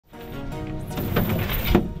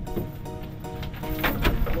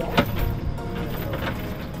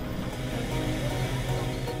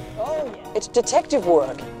It's detective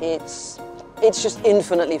work. It's just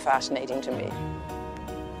infinitely fascinating to me.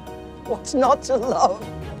 What's not to love?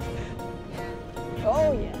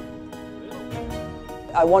 Oh, yeah.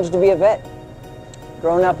 I wanted to be a vet.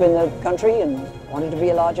 Grown up in the country and wanted to be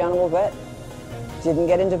a large animal vet. Didn't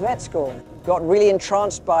get into vet school. Got really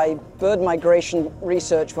entranced by bird migration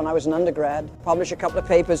research when I was an undergrad. Published a couple of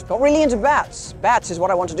papers. Got really into bats. Bats is what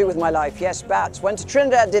I want to do with my life. Yes, bats. Went to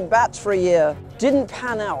Trinidad, did bats for a year. Didn't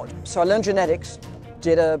pan out. So I learned genetics.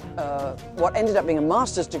 Did what ended up being a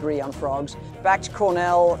master's degree on frogs. Back to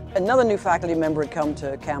Cornell. Another new faculty member had come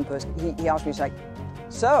to campus. He asked me, he's like,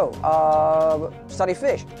 so, study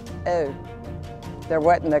fish. Oh, they're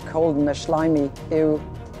wet and they're cold and they're slimy. Ew.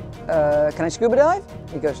 Can I scuba dive?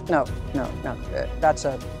 He goes, no. That's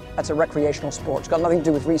a recreational sport. It's got nothing to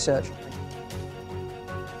do with research.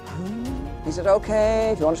 He said,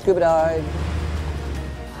 okay, if you want to scuba dive.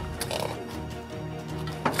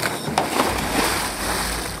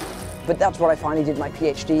 But that's what I finally did my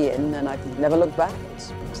PhD in, and I've never looked back.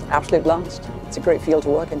 It's an absolute blast. It's a great field to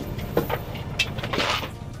work in.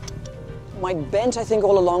 My bent, I think,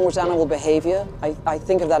 all along was animal behavior. I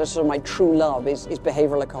think of that as sort of my true love, is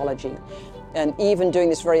behavioral ecology. And even doing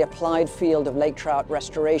this very applied field of lake trout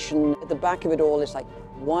restoration, at the back of it all is like,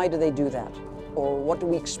 why do they do that? Or what do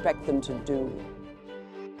we expect them to do?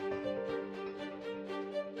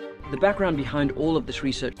 The background behind all of this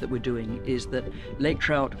research that we're doing is that lake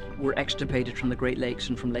trout were extirpated from the Great Lakes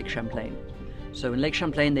and from Lake Champlain. So in Lake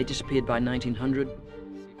Champlain, they disappeared by 1900.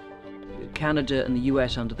 Canada and the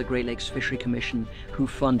US, under the Great Lakes Fishery Commission, who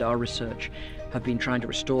fund our research, have been trying to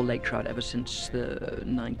restore lake trout ever since the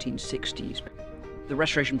 1960s. The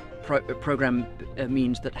restoration program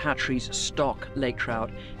means that hatcheries stock lake trout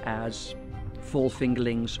as fall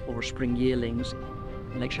fingerlings or spring yearlings.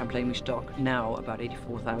 In Lake Champlain we stock now about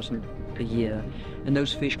 84,000 a year, and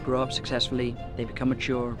those fish grow up successfully, they become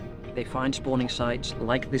mature, they find spawning sites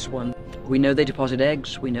like this one. We know they deposit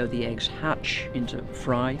eggs, we know the eggs hatch into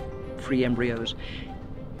free embryos,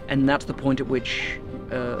 and that's the point at which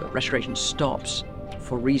restoration stops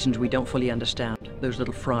for reasons we don't fully understand. Those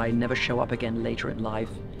little fry never show up again later in life.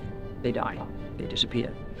 They die, they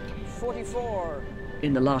disappear. 44.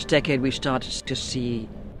 In the last decade we've started to see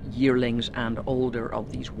yearlings and older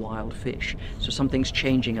of these wild fish. So something's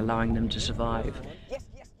changing, allowing them to survive. Yes.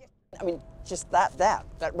 I mean, just that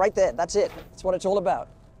right there, that's it. That's what it's all about.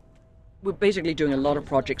 We're basically doing a lot of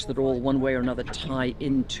projects that all, one way or another, tie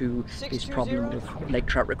into this problem of lake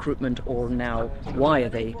trout recruitment, or now, why are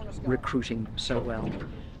they recruiting so well?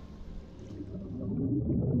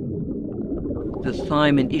 The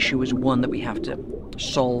thiamine issue is one that we have to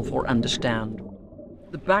solve or understand.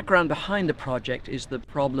 The background behind the project is the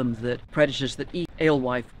problem that predators that eat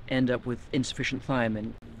alewife end up with insufficient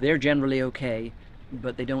thiamine. They're generally okay,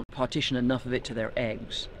 but they don't partition enough of it to their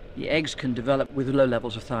eggs. The eggs can develop with low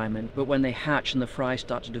levels of thiamine, but when they hatch and the fry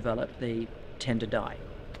start to develop, they tend to die.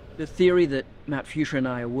 The theory that Matt Fuchsia and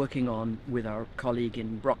I are working on with our colleague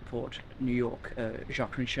in Brockport, New York,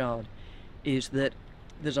 Jacques Richard, is that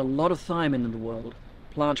there's a lot of thiamine in the world.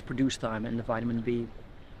 Plants produce thiamine, the vitamin B.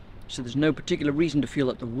 So there's no particular reason to feel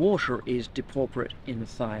that the water is depauperate in the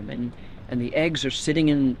thiamine, and the eggs are sitting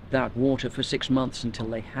in that water for 6 months until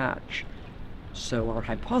they hatch. So our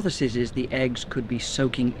hypothesis is the eggs could be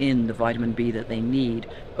soaking in the vitamin B that they need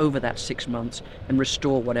over that 6 months and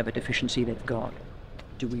restore whatever deficiency they've got.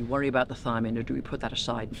 Do we worry about the thiamine, or do we put that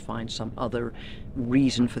aside and find some other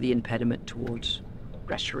reason for the impediment towards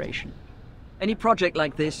restoration? Any project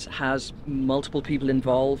like this has multiple people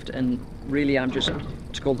involved, and really I'm just,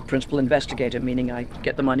 it's called the principal investigator, meaning I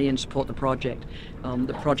get the money and support the project.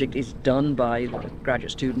 The project is done by the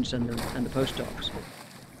graduate students and the postdocs.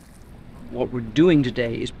 What we're doing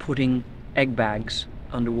today is putting egg bags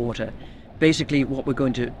underwater. Basically what we're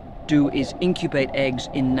going to do is incubate eggs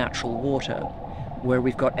in natural water, where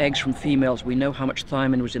we've got eggs from females. We know how much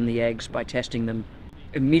thiamine was in the eggs by testing them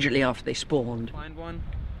immediately after they spawned. Find one.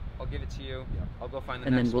 I'll give it to you. I'll go find the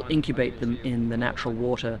and next then we'll one. incubate them in the natural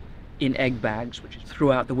water in egg bags, which is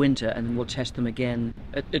throughout the winter, and then we'll test them again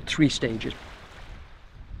at 3 stages,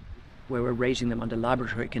 where we're raising them under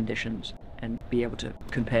laboratory conditions and be able to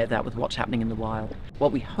compare that with what's happening in the wild.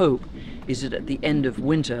 What we hope is that at the end of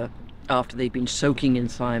winter, after they've been soaking in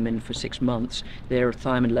thiamine for 6 months, their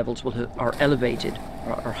thiamine levels are elevated,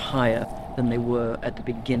 are higher than they were at the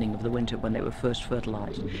beginning of the winter when they were first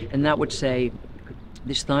fertilized. And that would say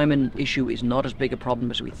this thiamine issue is not as big a problem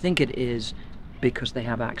as we think it is, because they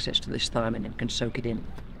have access to this thiamine and can soak it in.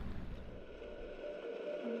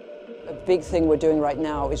 A big thing we're doing right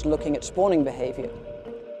now is looking at spawning behavior.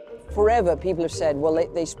 Forever, people have said, well,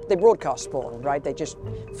 they broadcast spawn, right?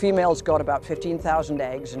 Females got about 15,000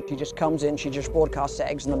 eggs, and she just comes in, she just broadcasts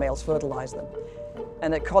eggs, and the males fertilize them.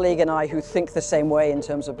 And a colleague and I, who think the same way in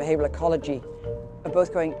terms of behavioral ecology, are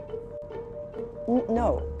both going,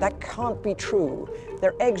 no, that can't be true.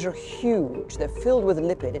 Their eggs are huge. They're filled with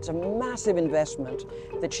lipid. It's a massive investment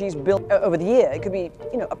that she's built over the year. It could be,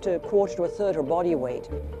 up to a quarter to a third her body weight.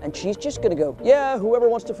 And she's just going to go, yeah, whoever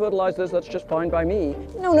wants to fertilize this, that's just fine by me.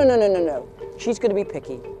 No, no, no, no, no, no. She's going to be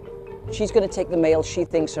picky. She's going to take the males she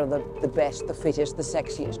thinks are the best, the fittest, the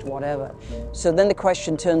sexiest, whatever. So then the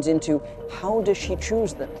question turns into, how does she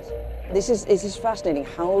choose them? This is fascinating.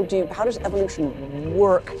 How does evolution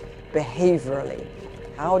work behaviorally?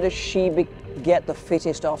 How does she get the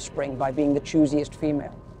fittest offspring by being the choosiest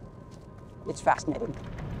female? It's fascinating.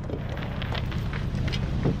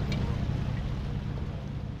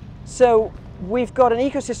 So we've got an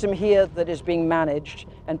ecosystem here that is being managed,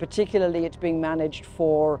 and particularly it's being managed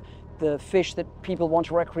for the fish that people want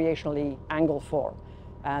to recreationally angle for.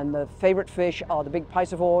 And the favorite fish are the big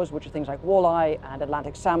piscivores, which are things like walleye and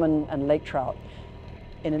Atlantic salmon and lake trout.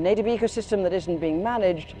 In a native ecosystem that isn't being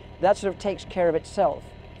managed, that sort of takes care of itself.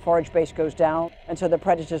 Forage base goes down, and so the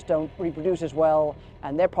predators don't reproduce as well,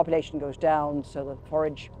 and their population goes down, so the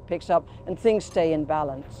forage picks up, and things stay in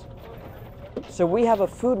balance. So we have a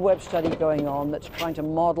food web study going on that's trying to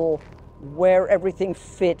model where everything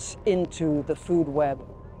fits into the food web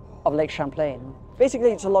of Lake Champlain.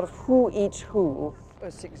 Basically, it's a lot of who eats who.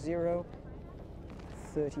 60,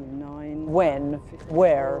 39, when,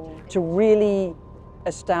 where, to really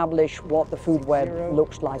establish what the food web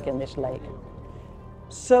looks like in this lake.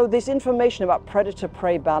 So this information about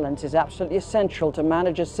predator-prey balance is absolutely essential to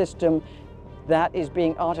manage a system that is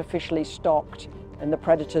being artificially stocked and the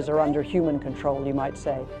predators are under human control, you might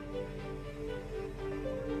say.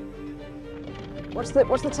 What's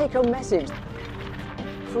the take-home message?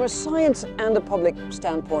 From a science and a public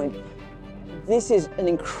standpoint, this is an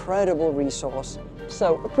incredible resource.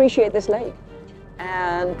 So appreciate this lake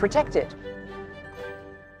and protect it.